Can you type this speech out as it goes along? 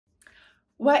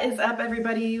What is up,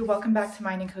 everybody? Welcome back to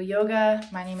Mind & Co Yoga.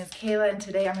 My name is Kayla, and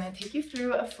today I'm going to take you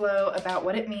through a flow about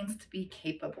what it means to be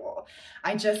capable.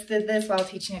 I just did this while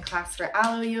teaching a class for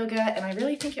Aloe Yoga, and I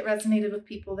really think it resonated with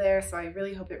people there, so I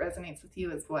really hope it resonates with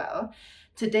you as well.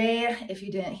 Today, if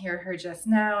you didn't hear her just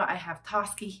now, I have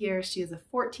Toski here. She is a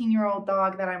 14-year-old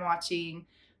dog that I'm watching.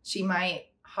 She might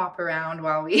hop around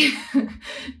while we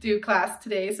do class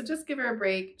today, so just give her a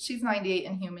break. She's 98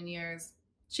 in human years.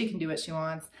 She can do what she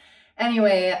wants.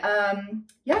 Anyway,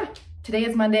 yeah, today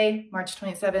is Monday, March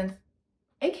 27th,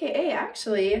 aka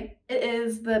actually, it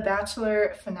is the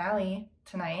Bachelor finale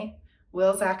tonight.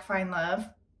 Will Zach find love?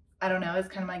 I don't know, it's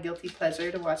kind of my guilty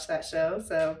pleasure to watch that show,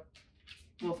 so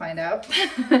we'll find out.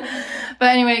 But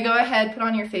anyway, go ahead, put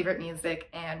on your favorite music,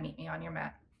 and meet me on your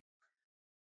mat.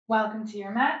 Welcome to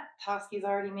your mat. Toski's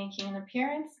already making an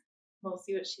appearance. We'll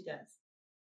see what she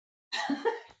does.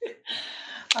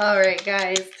 All right,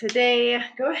 guys, today,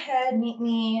 go ahead, meet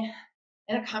me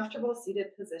in a comfortable seated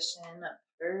position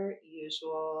per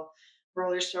usual.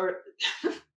 Roll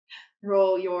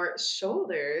your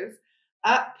shoulders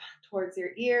up towards your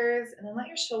ears, and then let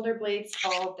your shoulder blades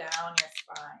fall down your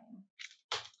spine.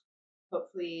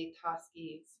 Hopefully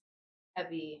Toski's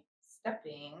heavy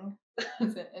stepping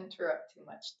doesn't interrupt too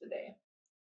much today.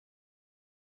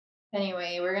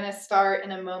 Anyway, we're going to start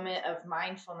in a moment of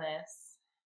mindfulness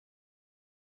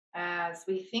as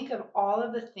we think of all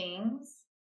of the things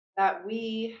that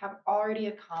we have already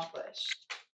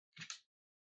accomplished,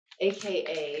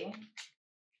 aka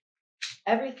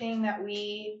everything that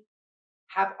we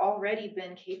have already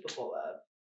been capable of.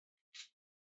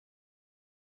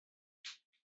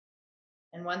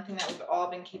 And one thing that we've all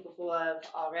been capable of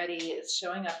already is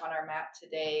showing up on our mat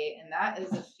today, and that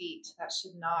is a feat that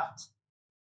should not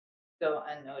go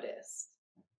unnoticed.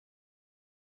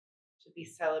 Should be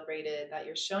celebrated, that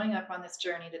you're showing up on this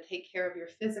journey to take care of your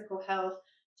physical health,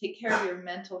 take care of your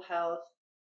mental health,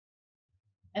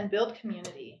 and build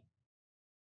community.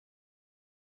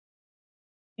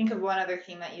 Think of one other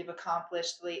thing that you've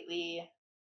accomplished lately,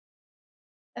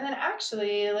 and then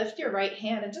actually lift your right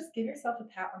hand and just give yourself a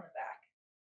pat on the back.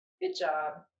 Good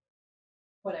job,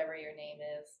 whatever your name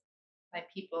is, my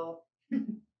people.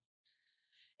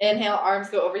 Inhale,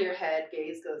 arms go over your head,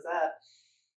 gaze goes up.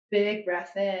 Big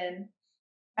breath in.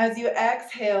 As you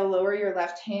exhale, lower your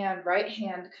left hand. Right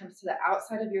hand comes to the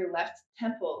outside of your left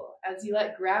temple. As you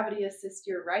let gravity assist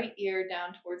your right ear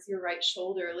down towards your right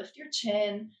shoulder, lift your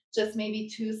chin just maybe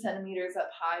 2 centimeters up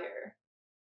higher.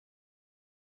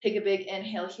 Take a big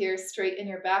inhale here, straighten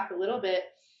your back a little bit.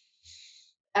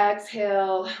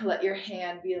 Exhale, let your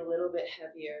hand be a little bit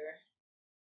heavier.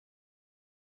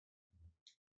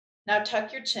 Now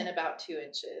tuck your chin about 2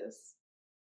 inches.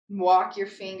 Walk your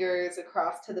fingers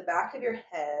across to the back of your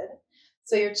head.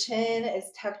 So your chin is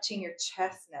touching your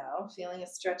chest now, feeling a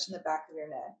stretch in the back of your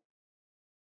neck.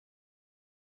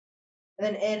 And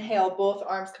then inhale, both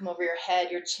arms come over your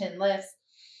head, your chin lifts.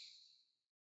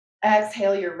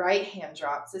 Exhale, your right hand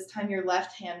drops. This time your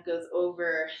left hand goes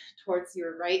over towards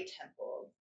your right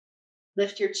temple.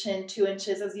 Lift your chin 2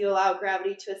 inches as you allow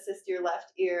gravity to assist your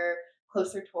left ear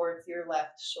closer towards your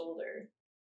left shoulder.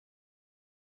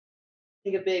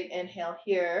 Take a big inhale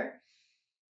here.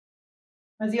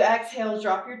 As you exhale,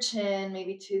 drop your chin,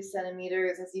 maybe 2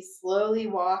 centimeters, as you slowly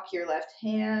walk your left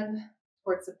hand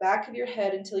towards the back of your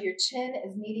head until your chin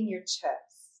is meeting your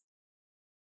chest.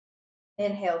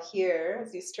 Inhale here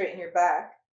as you straighten your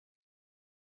back.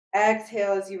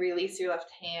 Exhale as you release your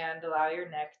left hand, allow your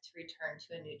neck to return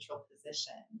to a neutral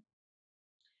position.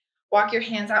 Walk your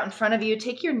hands out in front of you.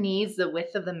 Take your knees the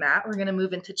width of the mat. We're going to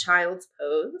move into child's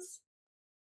pose.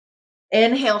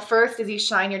 Inhale first as you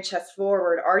shine your chest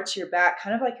forward, arch your back,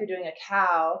 kind of like you're doing a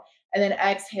cow. And then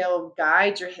exhale,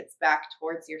 guide your hips back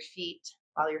towards your feet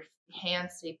while your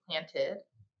hands stay planted.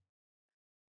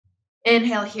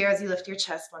 Inhale here as you lift your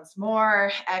chest once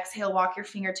more. Exhale, walk your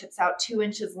fingertips out 2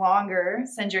 inches longer.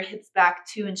 Send your hips back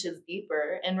 2 inches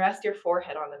deeper and rest your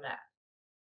forehead on the mat.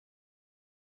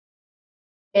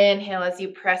 Inhale as you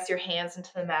press your hands into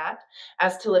the mat,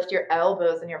 as to lift your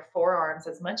elbows and your forearms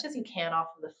as much as you can off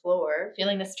of the floor,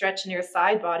 feeling the stretch in your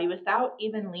side body without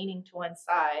even leaning to one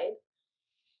side.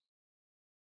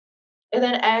 And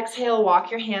then exhale, walk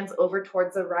your hands over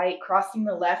towards the right, crossing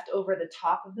the left over the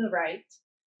top of the right,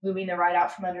 moving the right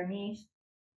out from underneath.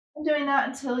 And doing that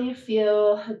until you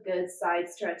feel a good side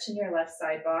stretch in your left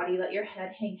side body. Let your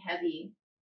head hang heavy.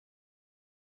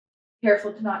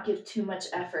 Careful to not give too much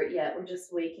effort yet. We're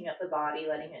just waking up the body,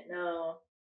 letting it know,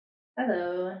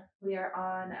 hello, we are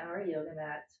on our yoga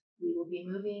mat. We will be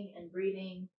moving and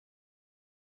breathing.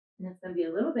 And it's going to be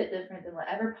a little bit different than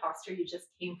whatever posture you just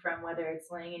came from, whether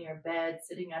it's laying in your bed,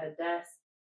 sitting at a desk,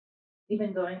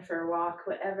 even going for a walk,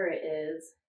 whatever it is,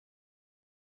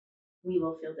 we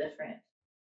will feel different.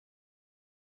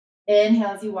 Inhale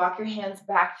as you walk your hands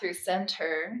back through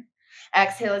center.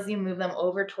 Exhale as you move them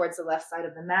over towards the left side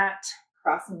of the mat,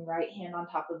 crossing right hand on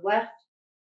top of left,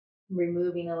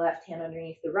 removing the left hand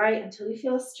underneath the right until you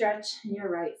feel a stretch in your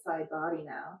right side body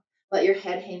now. Let your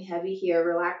head hang heavy here.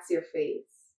 Relax your face.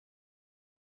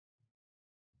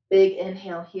 Big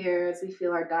inhale here as we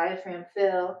feel our diaphragm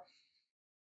fill.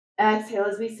 Exhale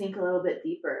as we sink a little bit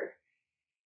deeper.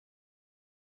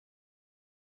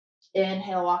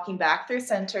 Inhale, walking back through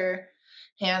center.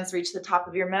 Hands reach the top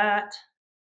of your mat.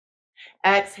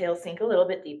 Exhale, sink a little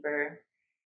bit deeper.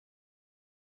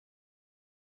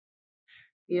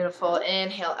 Beautiful.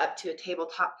 Inhale up to a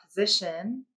tabletop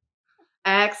position.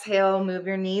 Exhale, move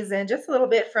your knees in just a little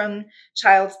bit from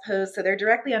child's pose so they're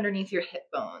directly underneath your hip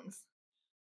bones.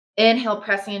 Inhale,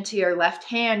 pressing into your left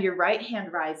hand. Your right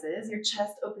hand rises. Your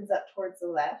chest opens up towards the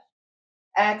left.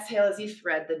 Exhale as you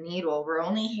thread the needle. We're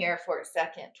only here for a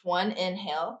second. One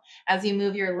inhale as you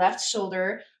move your left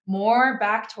shoulder more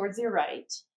back towards your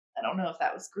right. I don't know if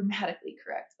that was grammatically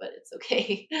correct, but it's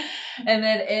okay. And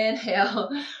then inhale,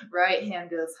 right hand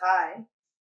goes high.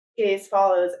 Gaze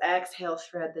follows. Exhale,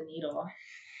 thread the needle.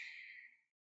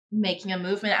 Making a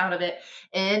movement out of it.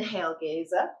 Inhale,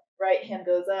 gaze up. Right hand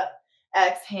goes up.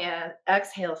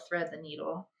 Exhale, thread the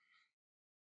needle.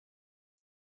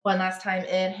 One last time.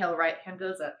 Inhale, right hand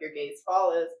goes up. Your gaze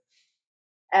follows.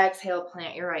 Exhale,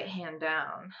 plant your right hand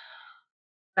down.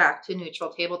 Back to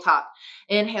neutral tabletop.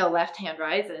 Inhale, left hand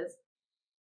rises.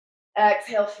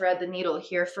 Exhale, thread the needle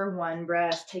here for one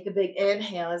breath. Take a big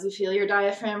inhale as you feel your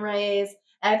diaphragm raise.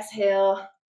 Exhale,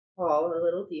 fall a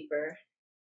little deeper.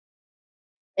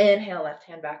 Inhale, left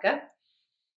hand back up.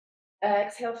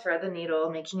 Exhale, thread the needle,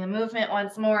 making a movement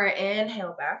once more.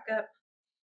 Inhale, back up.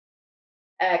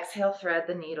 Exhale, thread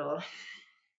the needle.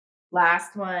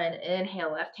 Last one.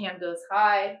 Inhale, left hand goes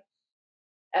high.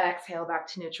 Exhale, back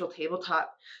to neutral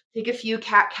tabletop. Take a few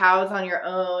cat-cows on your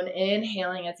own.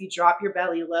 Inhaling as you drop your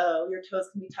belly low. Your toes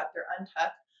can be tucked or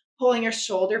untucked. Pulling your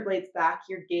shoulder blades back.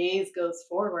 Your gaze goes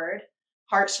forward.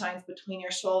 Heart shines between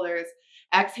your shoulders.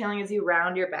 Exhaling as you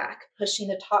round your back. Pushing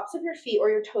the tops of your feet or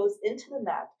your toes into the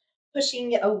mat.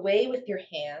 Pushing it away with your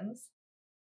hands.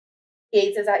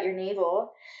 Gaze is at your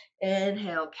navel.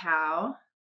 Inhale, cow.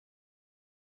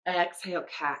 Exhale,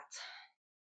 cat.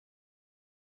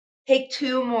 Take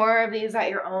two more of these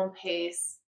at your own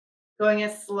pace, going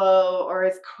as slow or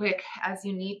as quick as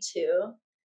you need to.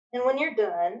 And when you're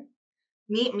done,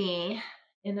 meet me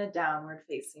in a downward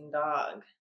facing dog.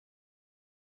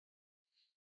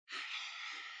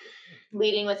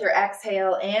 Leading with your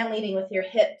exhale and leading with your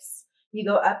hips, you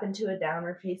go up into a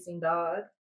downward facing dog.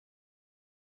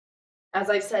 As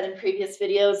I've said in previous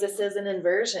videos, this is an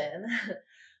inversion,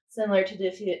 similar to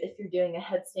if you're doing a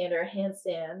headstand or a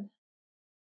handstand.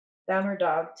 Downward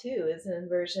dog too is an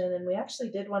inversion, and we actually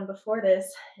did one before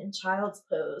this in child's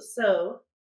pose. So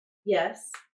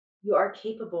yes, you are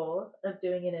capable of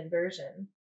doing an inversion.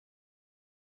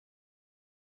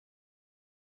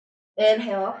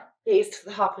 Inhale, gaze to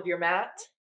the top of your mat.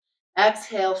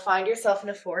 Exhale, find yourself in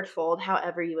a forward fold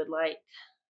however you would like.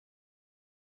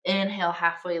 Inhale,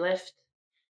 halfway lift.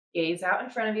 Gaze out in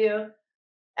front of you.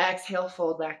 Exhale,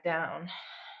 fold back down.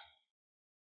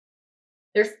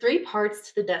 There's three parts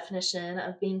to the definition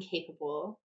of being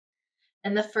capable.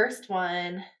 And the first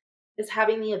one is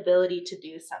having the ability to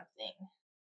do something. You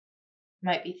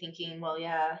might be thinking, well,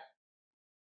 yeah,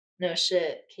 no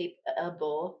shit,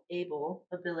 capable, able,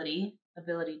 ability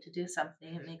to do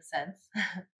something. It makes sense.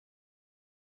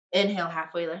 Inhale,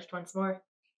 halfway lift once more.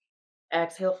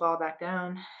 Exhale, fall back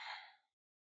down.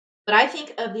 But I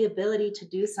think of the ability to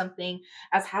do something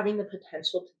as having the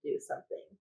potential to do something.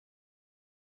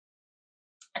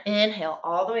 Inhale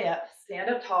all the way up. Stand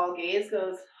up tall. Gaze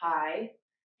goes high.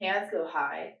 Hands go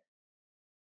high.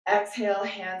 Exhale,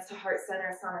 hands to heart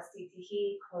center,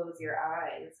 Samasthiti. Close your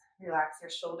eyes. Relax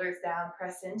your shoulders down.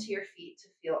 Press into your feet to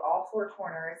feel all four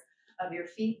corners of your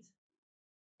feet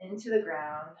into the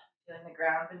ground, feeling the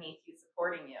ground beneath you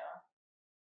supporting you.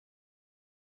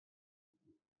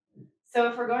 So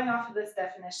if we're going off of this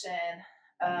definition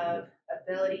of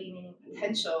ability, meaning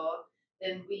potential,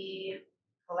 then we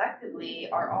collectively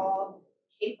are all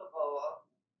capable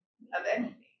of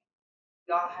anything.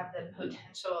 We all have the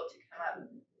potential to come up and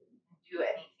do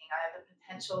anything. I have the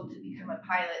potential to become a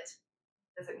pilot.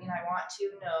 Does it mean I want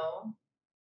to? No.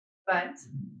 But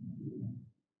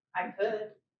I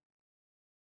could.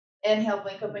 Inhale,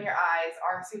 blink open your eyes,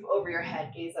 arms sweep over your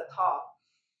head, gaze up tall.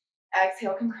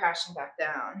 Exhale, come crashing back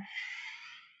down.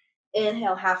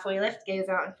 Inhale, halfway lift, gaze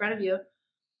out in front of you.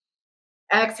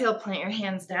 Exhale, plant your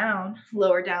hands down,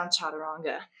 lower down,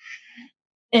 chaturanga.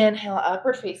 Inhale,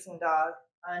 upward facing dog.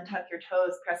 Untuck your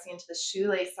toes, pressing into the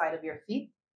shoelace side of your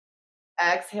feet.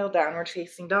 Exhale, downward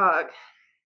facing dog.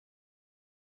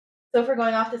 So if we're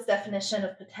going off this definition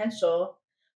of potential,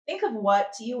 think of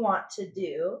what you want to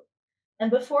do. And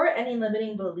before any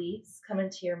limiting beliefs come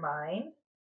into your mind,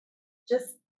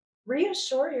 just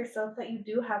reassure yourself that you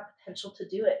do have potential to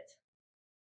do it.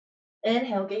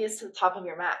 Inhale, gaze to the top of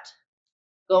your mat.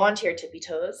 Go onto your tippy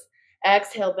toes.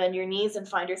 Exhale, bend your knees and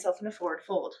find yourself in a forward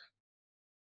fold.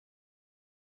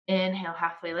 Inhale,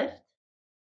 halfway lift.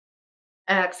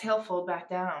 Exhale, fold back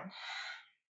down.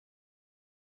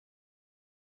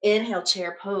 Inhale,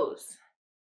 chair pose.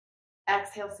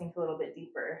 Exhale, sink a little bit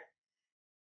deeper.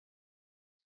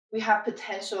 We have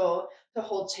potential to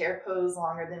hold chair pose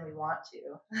longer than we want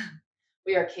to.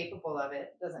 We are capable of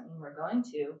it. Doesn't mean we're going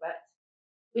to, but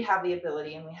we have the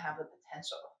ability and we have the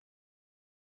potential.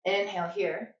 Inhale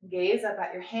here, gaze up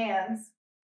at your hands.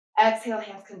 Exhale,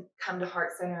 hands can come to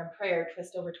heart center in prayer.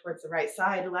 Twist over towards the right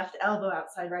side, left elbow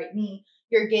outside right knee.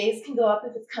 Your gaze can go up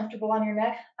if it's comfortable on your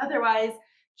neck. Otherwise,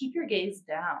 keep your gaze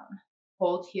down.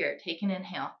 Hold here, take an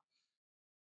inhale.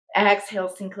 Exhale,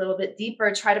 sink a little bit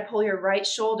deeper. Try to pull your right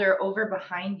shoulder over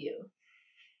behind you.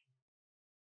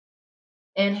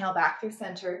 Inhale, back through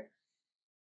center.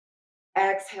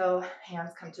 Exhale,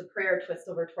 hands come to prayer. Twist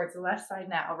over towards the left side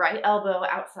now. Right elbow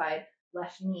outside,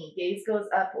 left knee. Gaze goes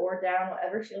up or down,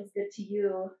 whatever feels good to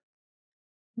you.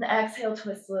 And exhale,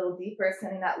 twist a little deeper,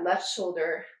 sending that left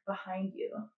shoulder behind you.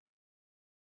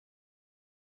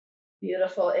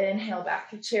 Beautiful. Inhale, back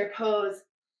to chair pose.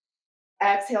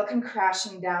 Exhale, come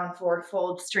crashing down, forward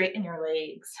fold, straighten your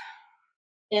legs.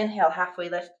 Inhale, halfway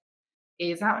lift.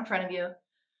 Gaze out in front of you.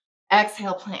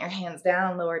 Exhale, plant your hands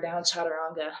down, lower down,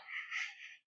 chaturanga.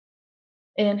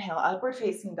 Inhale, upward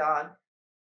facing dog.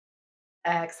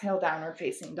 Exhale, downward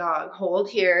facing dog. Hold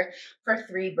here for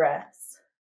 3 breaths.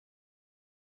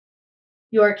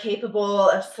 You are capable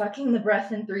of sucking the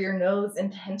breath in through your nose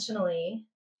intentionally,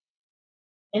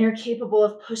 and you're capable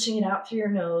of pushing it out through your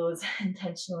nose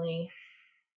intentionally.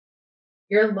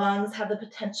 Your lungs have the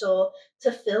potential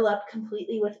to fill up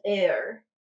completely with air,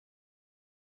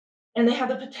 and they have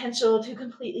the potential to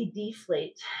completely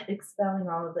deflate, expelling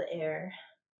all of the air.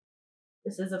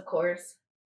 This is, of course,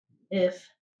 if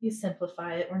you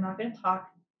simplify it. We're not going to talk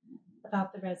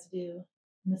about the residue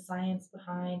and the science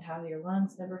behind how your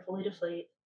lungs never fully deflate.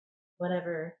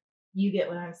 Whatever. You get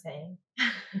what I'm saying.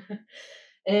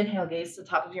 Inhale, gaze to the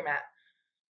top of your mat.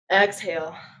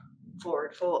 Exhale,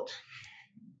 forward fold.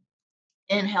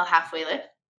 Inhale, halfway lift.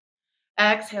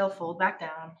 Exhale, fold back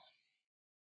down.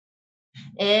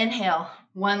 Inhale,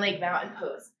 one leg mountain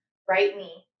pose. Right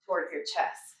knee towards your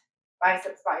chest.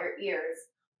 Biceps by your ears.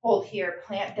 Hold here,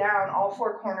 plant down all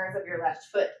 4 corners of your left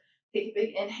foot. Take a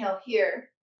big inhale here.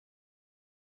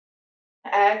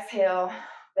 Exhale,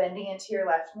 bending into your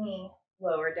left knee,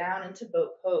 lower down into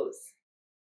boat pose.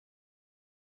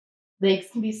 Legs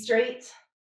can be straight,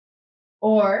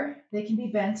 or they can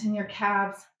be bent in your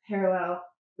calves parallel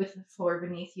with the floor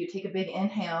beneath you. Take a big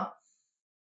inhale.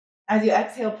 As you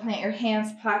exhale, plant your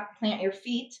hands, plant your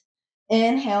feet.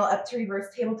 Inhale, up to reverse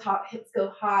tabletop, hips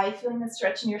go high, feeling the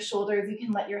stretch in your shoulders. You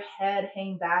can let your head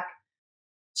hang back,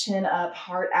 chin up,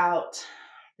 heart out.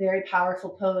 Very powerful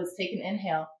pose. Take an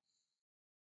inhale.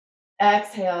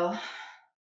 Exhale,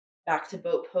 back to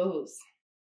boat pose.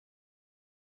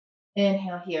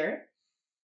 Inhale here.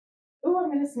 Oh,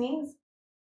 I'm going to sneeze.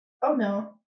 Oh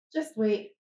no, just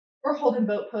wait. We're holding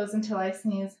boat pose until I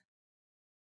sneeze.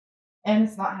 And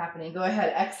it's not happening. Go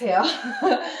ahead, exhale.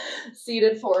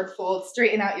 Seated forward fold,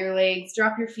 straighten out your legs,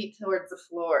 drop your feet towards the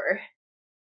floor.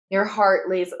 Your heart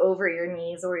lays over your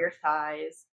knees or your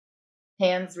thighs.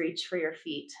 Hands reach for your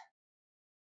feet.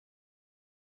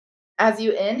 As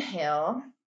you inhale,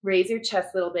 raise your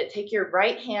chest a little bit. Take your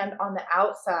right hand on the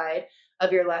outside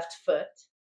of your left foot.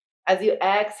 As you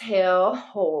exhale,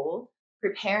 hold,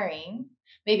 preparing,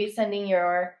 maybe sending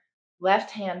your left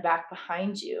hand back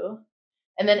behind you.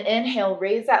 And then inhale,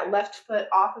 raise that left foot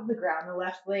off of the ground, the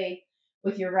left leg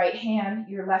with your right hand.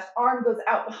 Your left arm goes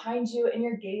out behind you and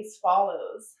your gaze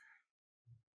follows.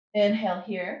 Inhale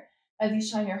here as you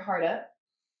shine your heart up.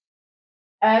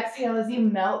 Exhale as you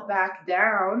melt back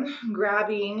down,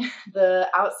 grabbing the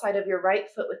outside of your right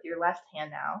foot with your left hand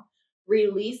now.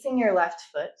 Releasing your left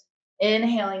foot.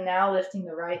 Inhaling now, lifting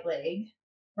the right leg.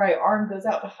 Right arm goes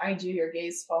out behind you, your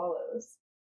gaze follows.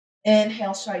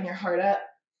 Inhale, shine your heart up.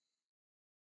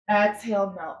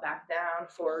 Exhale, melt back down,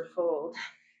 forward fold.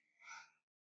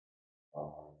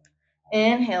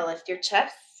 Inhale, lift your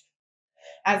chest.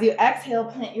 As you exhale,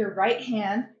 plant your right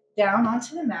hand down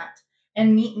onto the mat.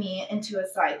 and meet me into a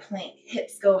side plank.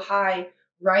 Hips go high,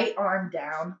 right arm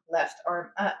down, left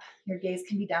arm up. Your gaze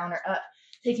can be down or up.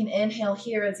 Take an inhale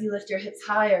here as you lift your hips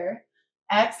higher.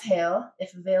 Exhale,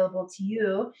 if available to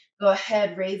you, go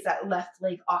ahead, raise that left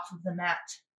leg off of the mat.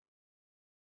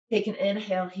 Take an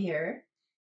inhale here.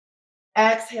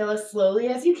 Exhale as slowly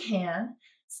as you can,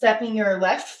 stepping your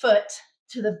left foot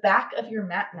to the back of your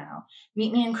mat now.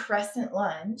 Meet me in crescent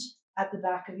lunge at the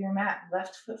back of your mat.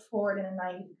 Left foot forward in a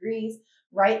 90 degrees,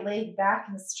 right leg back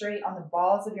and straight on the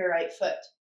balls of your right foot.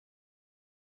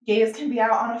 Gaze can be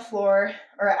out on a floor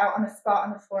or out on a spot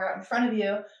on the floor out in front of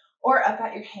you, or up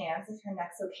at your hands if your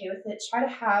neck's okay with it. Try to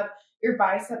have your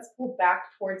biceps pulled back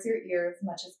towards your ear as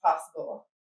much as possible.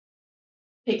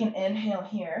 Take an inhale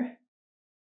here.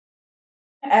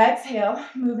 Exhale,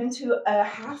 move into a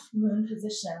half moon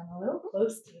position. I'm a little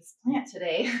close to this plant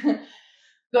today.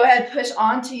 Go ahead, push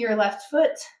onto your left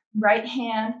foot, right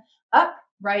hand up,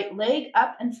 right leg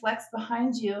up and flex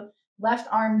behind you, left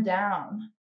arm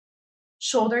down.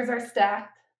 Shoulders are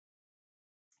stacked.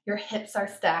 Your hips are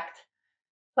stacked.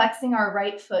 Flexing our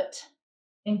right foot,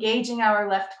 engaging our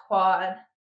left quad.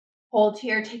 Hold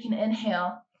here, take an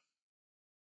inhale.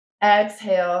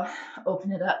 Exhale,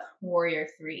 open it up, warrior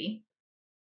three.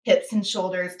 Hips and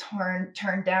shoulders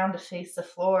turn down to face the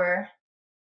floor.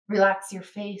 Relax your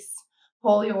face.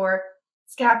 Pull your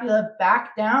scapula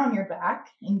back down your back,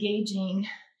 engaging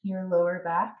your lower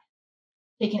back.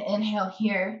 Take an inhale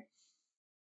here.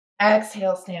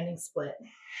 Exhale, standing split.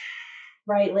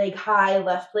 Right leg high,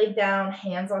 left leg down,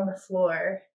 hands on the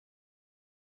floor.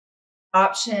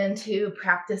 Option to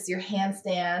practice your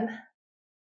handstand,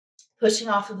 pushing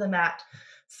off of the mat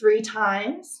 3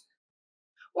 times,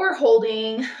 or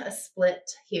holding a split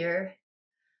here.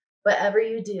 Whatever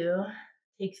you do,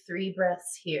 take 3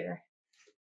 breaths here.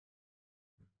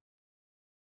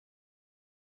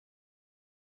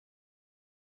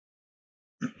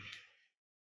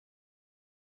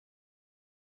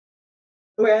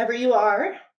 Wherever you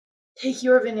are, take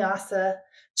your vinyasa,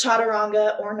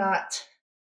 chaturanga or not,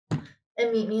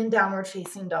 and meet me in downward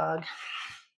facing dog.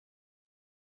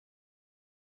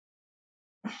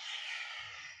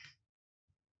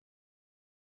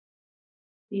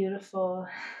 Beautiful.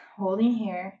 Holding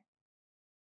here.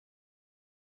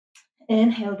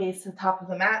 Inhale, gaze to the top of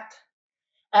the mat.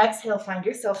 Exhale, find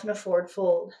yourself in a forward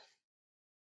fold.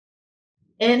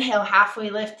 Inhale, halfway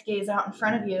lift, gaze out in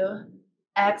front of you.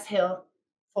 Exhale,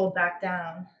 fold back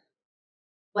down.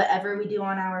 Whatever we do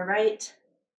on our right,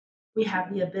 we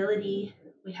have the ability,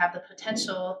 we have the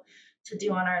potential to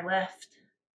do on our left.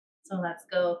 So let's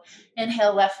go.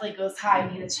 Inhale, left leg goes high,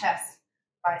 knee to chest.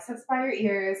 Biceps by your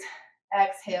ears.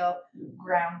 Exhale,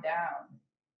 ground down.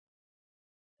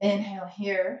 Inhale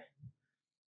here.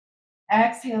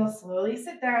 Exhale, slowly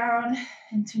sit down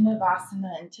into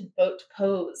Navasana, into boat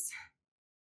pose.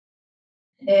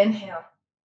 Inhale.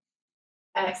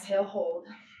 Exhale, hold.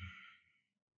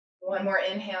 One more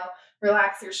inhale.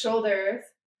 Relax your shoulders.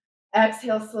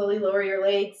 Exhale, slowly lower your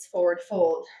legs, forward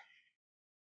fold.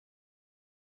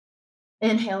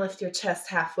 Inhale, lift your chest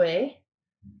halfway.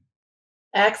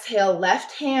 Exhale,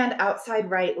 left hand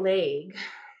outside right leg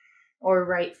or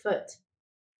right foot.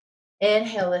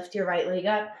 Inhale, lift your right leg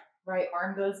up. Right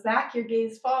arm goes back, your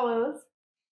gaze follows.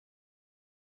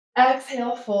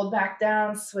 Exhale, fold back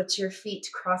down, switch your feet,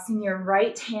 crossing your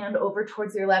right hand over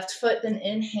towards your left foot. Then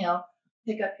inhale,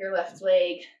 pick up your left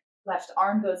leg, left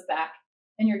arm goes back,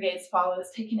 and your gaze follows.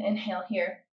 Take an inhale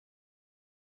here.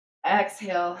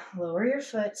 Exhale, lower your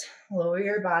foot, lower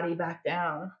your body back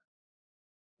down.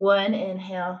 One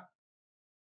inhale,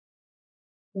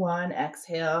 one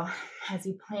exhale. As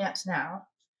you plant now,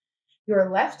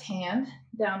 your left hand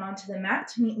down onto the mat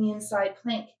to meet me in side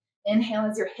plank. Inhale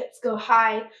as your hips go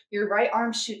high, your right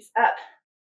arm shoots up.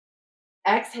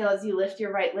 Exhale as you lift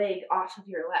your right leg off of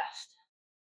your left.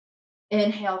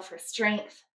 Inhale for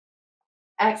strength.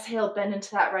 Exhale, bend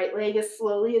into that right leg as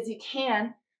slowly as you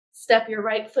can. Step your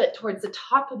right foot towards the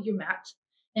top of your mat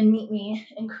and meet me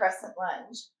in crescent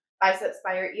lunge. Biceps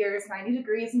by your ears, 90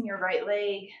 degrees in your right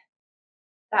leg.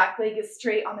 Back leg is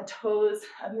straight on the toes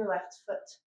of your left foot.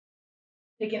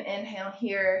 Take an inhale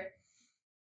here.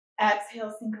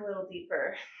 Exhale, sink a little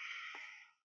deeper.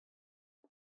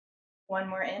 One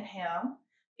more inhale.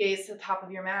 Gaze to the top of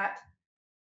your mat.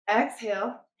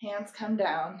 Exhale, hands come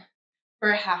down for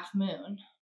a half moon.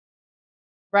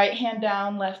 Right hand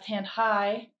down, left hand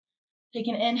high. Take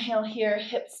an inhale here,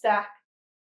 hip stack.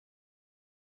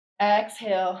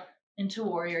 Exhale into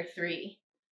warrior three.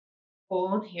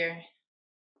 Hold here.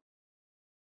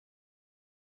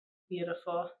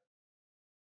 Beautiful.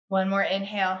 One more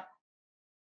inhale.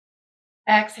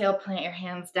 Exhale, plant your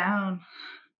hands down.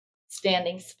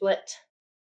 standing split.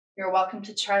 You're welcome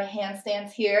to try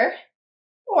handstands here,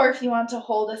 or if you want to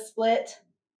hold a split,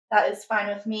 that is fine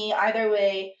with me. Either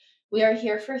way, we are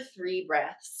here for 3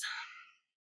 breaths.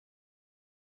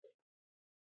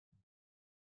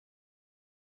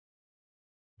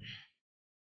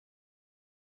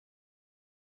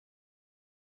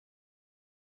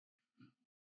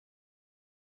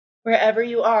 Wherever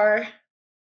you are,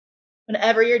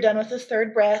 whenever you're done with the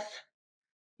 3rd breath,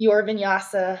 your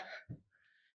vinyasa,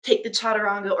 take the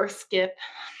chaturanga or skip,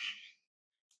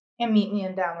 and meet me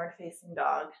in downward facing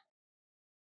dog.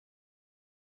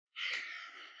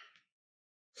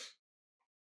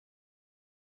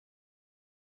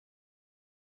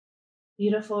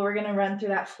 Beautiful. We're going to run through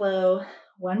that flow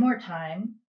one more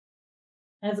time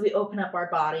as we open up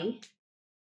our body,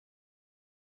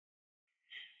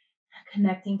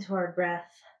 connecting to our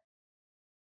breath.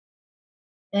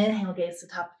 Inhale, gaze to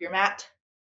the top of your mat.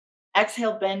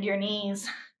 Exhale, bend your knees.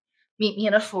 Meet me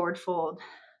in a forward fold.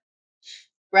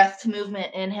 Breath to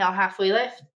movement. Inhale, halfway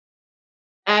lift.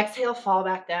 Exhale, fall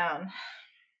back down.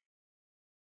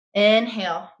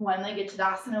 Inhale, one-legged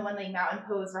Tadasana, one-leg mountain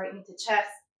pose, right knee to chest.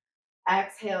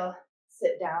 Exhale,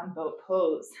 sit down, boat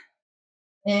pose.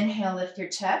 Inhale, lift your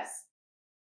chest.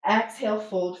 Exhale,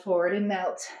 fold forward and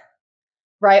melt.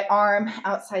 Right arm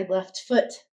outside left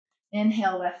foot.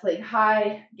 Inhale, left leg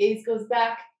high, gaze goes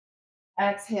back.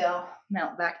 Exhale,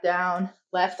 melt back down.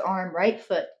 Left arm, right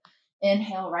foot.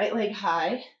 Inhale, right leg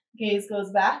high, gaze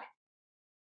goes back.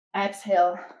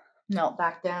 Exhale, melt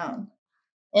back down.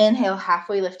 Inhale,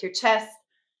 halfway lift your chest.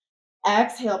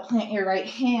 Exhale, plant your right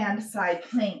hand, side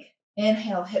plank.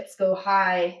 Inhale, hips go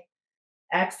high.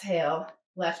 Exhale,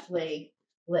 left leg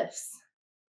lifts.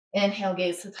 Inhale,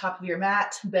 gaze to the top of your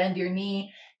mat, bend your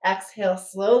knee. Exhale,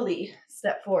 slowly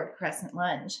step forward, crescent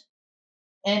lunge.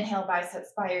 Inhale,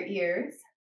 biceps by your ears.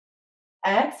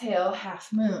 Exhale,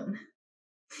 half moon.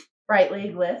 Right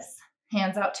leg lifts,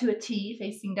 hands out to a T,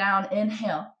 facing down.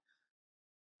 Inhale.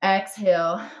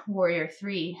 Exhale, warrior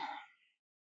 3.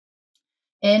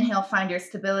 Inhale, find your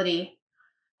stability.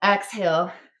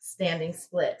 Exhale, standing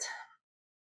split.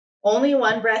 Only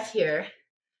one breath here.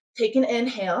 Take an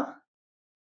inhale.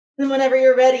 And whenever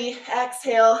you're ready,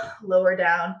 exhale, lower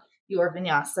down your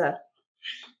vinyasa.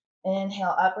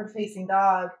 Inhale, upward facing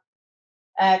dog.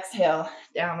 Exhale,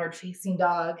 downward facing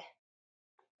dog.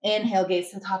 Inhale,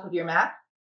 gaze to the top of your mat.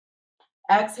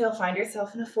 Exhale, find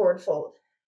yourself in a forward fold.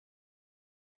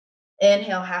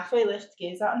 Inhale, halfway lift,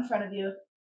 gaze out in front of you.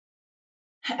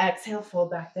 Exhale,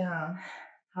 fold back down.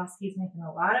 Husky's making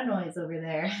a lot of noise over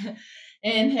there.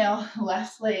 Inhale,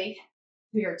 left leg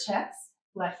to your chest,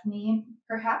 left knee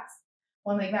perhaps.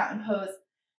 One leg mountain pose.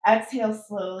 Exhale,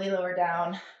 slowly lower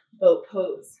down, boat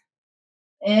pose.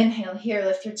 Inhale here,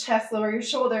 lift your chest, lower your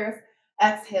shoulders.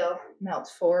 Exhale, melt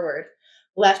forward.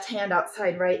 Left hand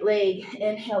outside right leg.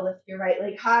 Inhale, lift your right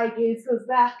leg high, gaze goes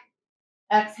back.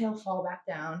 Exhale, fall back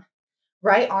down.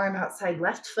 Right arm outside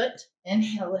left foot.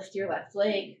 Inhale, lift your left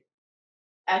leg.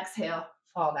 Exhale,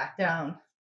 fall back down.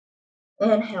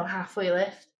 Inhale, halfway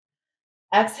lift.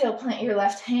 Exhale, plant your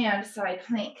left hand, side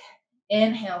plank.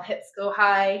 Inhale, hips go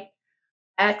high.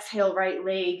 Exhale, right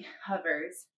leg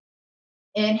hovers.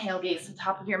 Inhale, gaze to the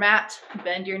top of your mat,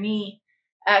 bend your knee.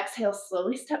 Exhale,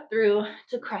 slowly step through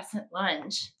to crescent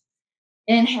lunge.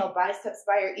 Inhale, biceps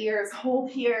by your ears, hold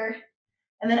here.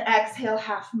 And then exhale,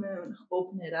 half moon,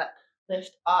 open it up,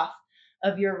 lift off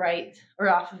of your right or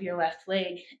off of your left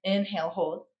leg. Inhale,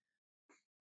 hold.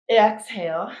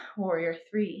 Exhale, warrior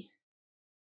 3.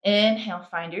 Inhale,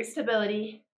 find your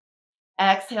stability.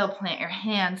 Exhale, plant your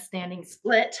hands, standing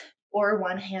split or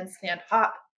one handstand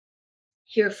hop.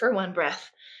 Here for one breath.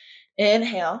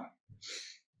 Inhale,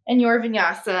 and your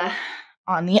vinyasa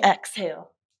on the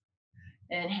exhale.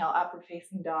 Inhale, upward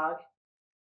facing dog.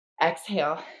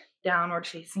 Exhale, downward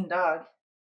facing dog.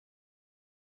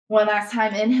 One last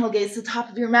time, inhale, gaze to the top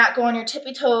of your mat, go on your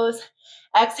tippy toes.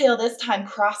 Exhale, this time,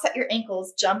 cross at your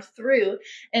ankles, jump through,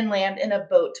 and land in a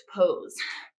boat pose.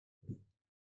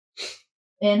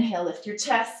 Inhale, lift your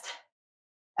chest.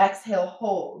 Exhale,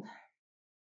 hold.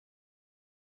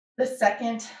 The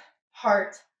second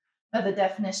part of the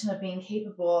definition of being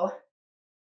capable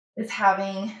is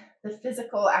having the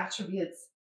physical attributes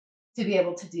to be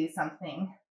able to do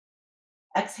something.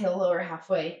 Exhale, lower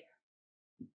halfway.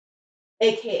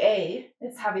 AKA,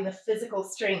 it's having the physical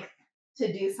strength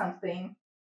to do something.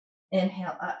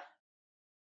 Inhale, up.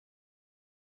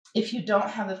 If you don't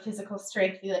have the physical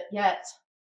strength yet,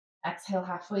 exhale,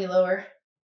 halfway lower.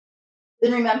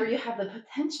 Then remember you have the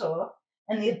potential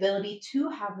and the ability to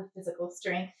have the physical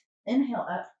strength. Inhale,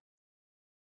 up.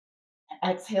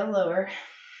 Exhale, lower.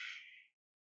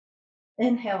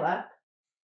 Inhale up.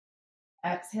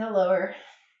 Exhale, lower.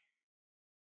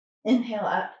 Inhale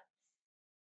up.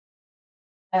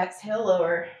 Exhale,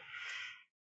 lower.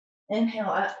 Inhale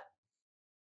up.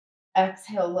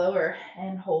 Exhale, lower,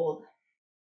 and hold.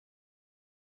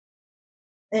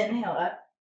 Inhale up.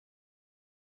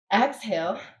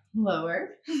 Exhale,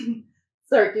 lower.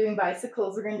 Start doing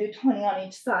bicycles. We're going to do 20 on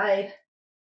each side.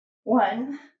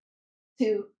 1,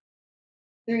 2,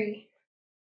 3,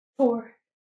 4,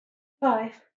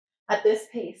 5. At this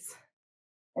pace.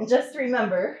 And just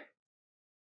remember,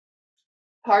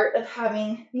 part of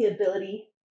having the ability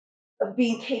of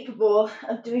being capable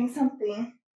of doing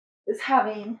something is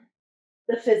having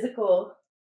the physical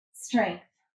strength.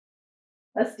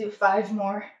 Let's do 5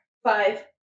 more. 5,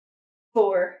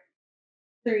 4,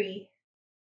 3,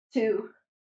 2,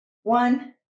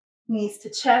 1. Knees to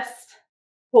chest.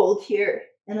 Hold here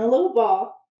in a low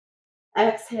ball.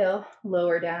 Exhale,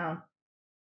 lower down.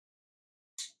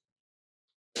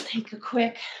 Take a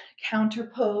quick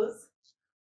counter pose.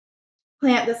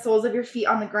 Plant the soles of your feet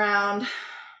on the ground.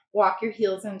 Walk your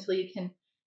heels until you can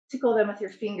tickle them with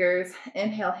your fingers.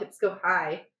 Inhale, hips go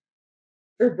high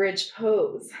for bridge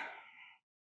pose.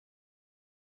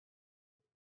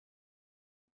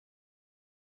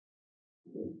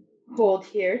 Hold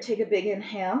here. Take a big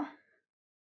inhale.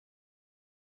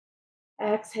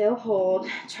 Exhale, hold.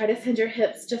 Try to send your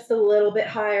hips just a little bit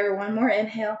higher. One more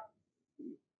inhale.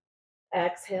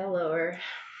 Exhale, lower.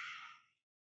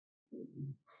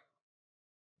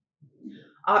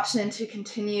 Option to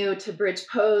continue to bridge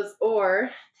pose or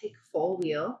take full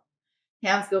wheel.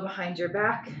 Hands go behind your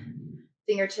back.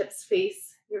 Fingertips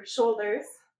face your shoulders.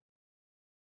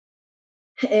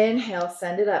 Inhale,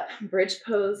 send it up. Bridge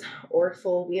pose or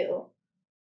full wheel.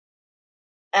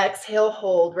 Exhale,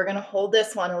 hold. We're going to hold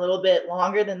this one a little bit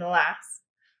longer than the last.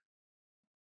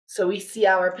 So we see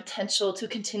our potential to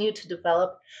continue to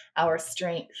develop our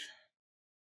strength.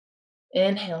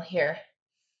 Inhale here.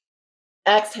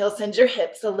 Exhale, send your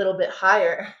hips a little bit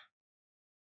higher.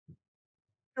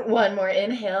 One more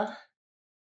inhale.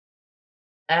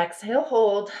 Exhale,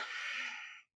 hold.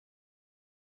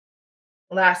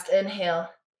 Last inhale.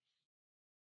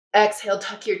 Exhale,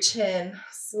 tuck your chin.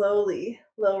 Slowly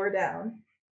lower down.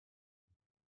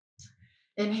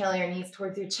 Inhale your knees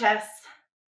towards your chest.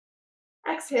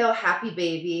 Exhale, happy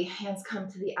baby. Hands come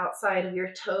to the outside of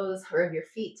your toes or of your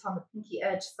feet on the pinky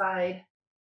edge side.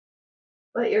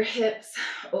 Let your hips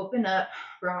open up,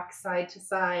 rock side to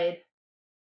side.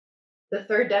 The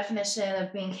third definition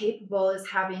of being capable is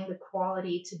having the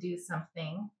quality to do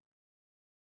something.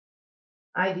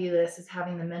 I view this as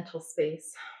having the mental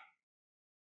space,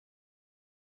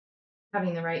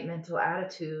 having the right mental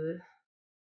attitude,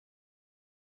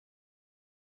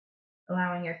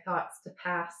 allowing your thoughts to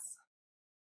pass.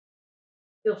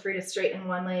 Feel free to straighten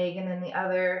one leg and then the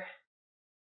other.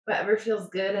 Whatever feels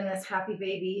good in this happy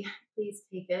baby, please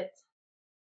take it.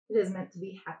 It is meant to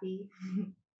be happy.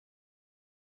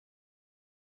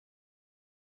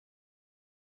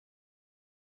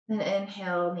 And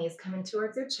inhale, knees coming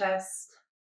towards your chest.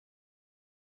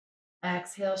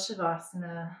 Exhale,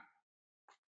 Shavasana.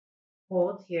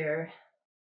 Hold here.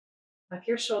 Tuck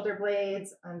your shoulder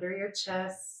blades under your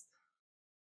chest.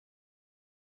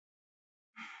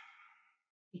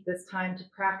 Take this time to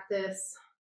practice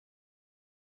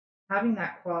having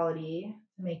that quality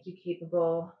to make you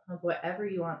capable of whatever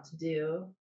you want to do,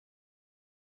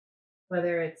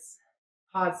 whether it's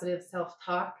positive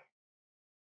self-talk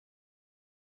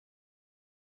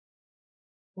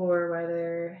or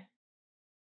whether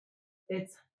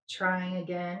it's trying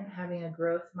again, having a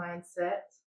growth mindset,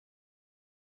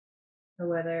 or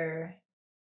whether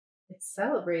it's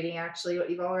celebrating actually what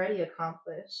you've already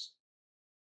accomplished,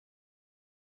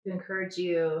 to encourage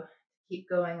you to keep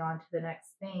going on to the next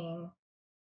thing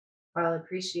while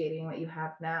appreciating what you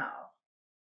have now.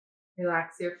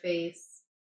 Relax your face,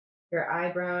 your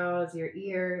eyebrows, your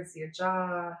ears, your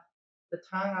jaw, the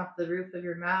tongue off the roof of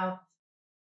your mouth.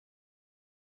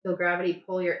 Feel gravity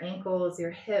pull your ankles, your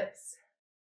hips,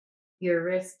 your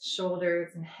wrists,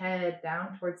 shoulders, and head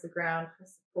down towards the ground for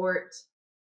support.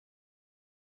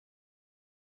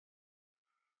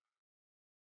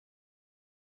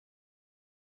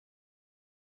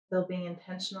 Still being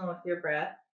intentional with your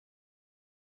breath.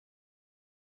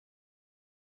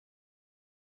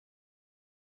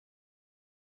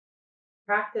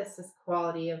 Practice this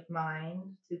quality of mind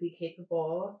to be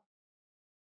capable.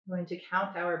 I'm going to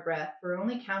count our breath. We're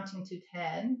only counting to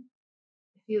 10.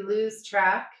 If you lose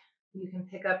track, you can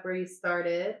pick up where you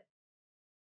started.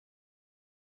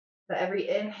 But every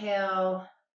inhale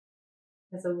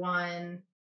is a 1.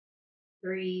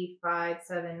 3, 5,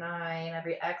 7, 9.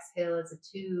 Every exhale is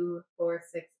a 2, 4,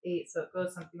 6, 8. So it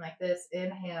goes something like this.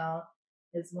 Inhale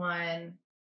is 1.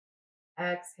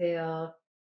 Exhale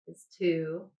is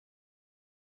 2.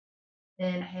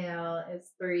 Inhale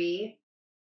is 3.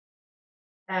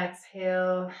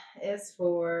 Exhale is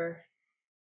 4.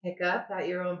 Pick up at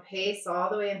your own pace all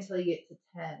the way until you get to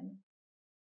 10.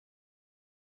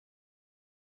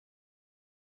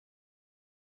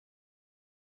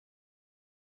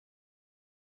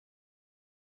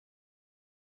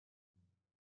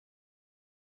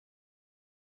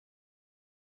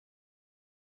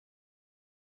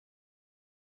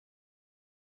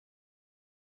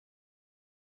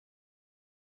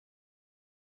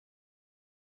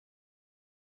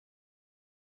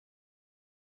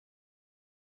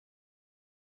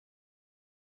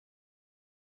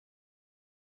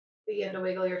 Begin to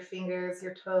wiggle your fingers,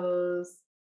 your toes.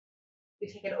 You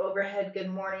take an overhead good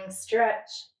morning stretch.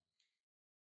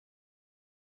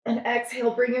 And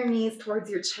exhale, bring your knees towards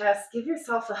your chest. Give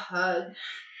yourself a hug.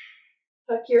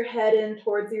 Tuck your head in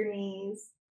towards your knees.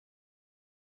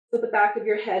 So the back of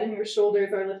your head and your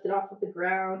shoulders are lifted off of the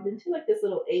ground into like this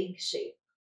little egg shape.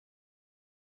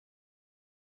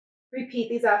 Repeat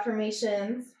these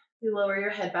affirmations. You lower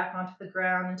your head back onto the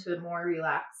ground into a more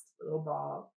relaxed little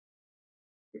ball.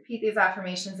 Repeat these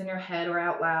affirmations in your head or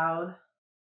out loud.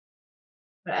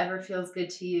 Whatever feels good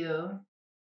to you.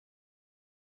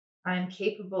 I'm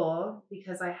capable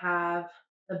because I have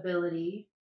ability.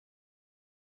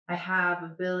 I have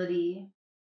ability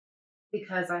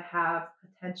because I have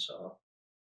potential.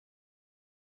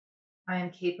 I am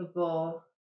capable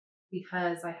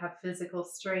because I have physical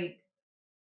strength.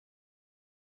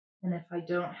 And if I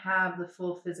don't have the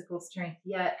full physical strength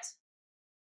yet,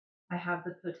 I have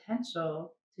the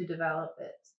potential to develop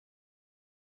it.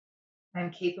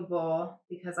 I'm capable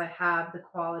because I have the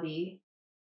quality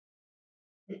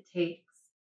it takes.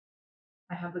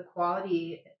 I have the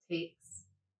quality it takes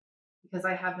because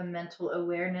I have the mental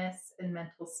awareness and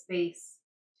mental space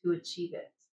to achieve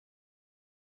it.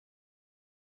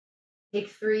 Take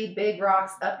 3 big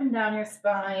rocks up and down your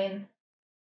spine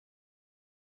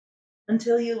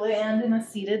until you land in a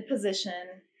seated position.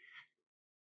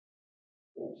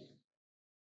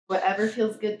 Whatever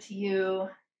feels good to you.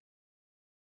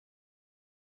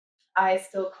 Eyes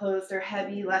still closed or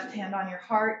heavy, left hand on your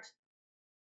heart,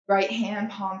 right hand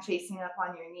palm facing up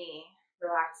on your knee.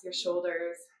 Relax your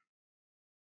shoulders,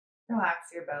 relax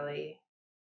your belly,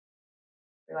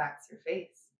 relax your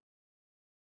face.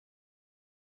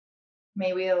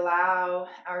 May we allow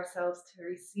ourselves to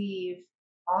receive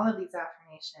all of these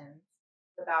affirmations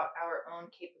about our own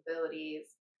capabilities,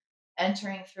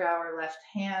 entering through our left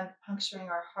hand, puncturing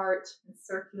our heart, and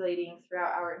circulating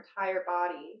throughout our entire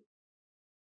body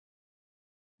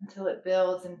until it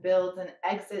builds and builds and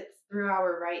exits through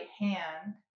our right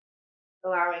hand,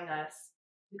 allowing us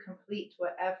to complete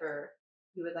whatever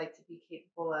you would like to be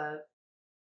capable of,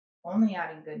 only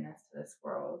adding goodness to this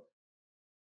world.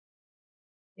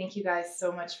 Thank you guys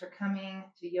so much for coming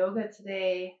to yoga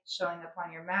today, showing up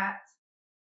on your mat.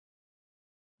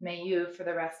 May you, for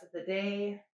the rest of the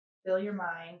day, fill your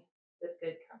mind with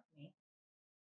good company.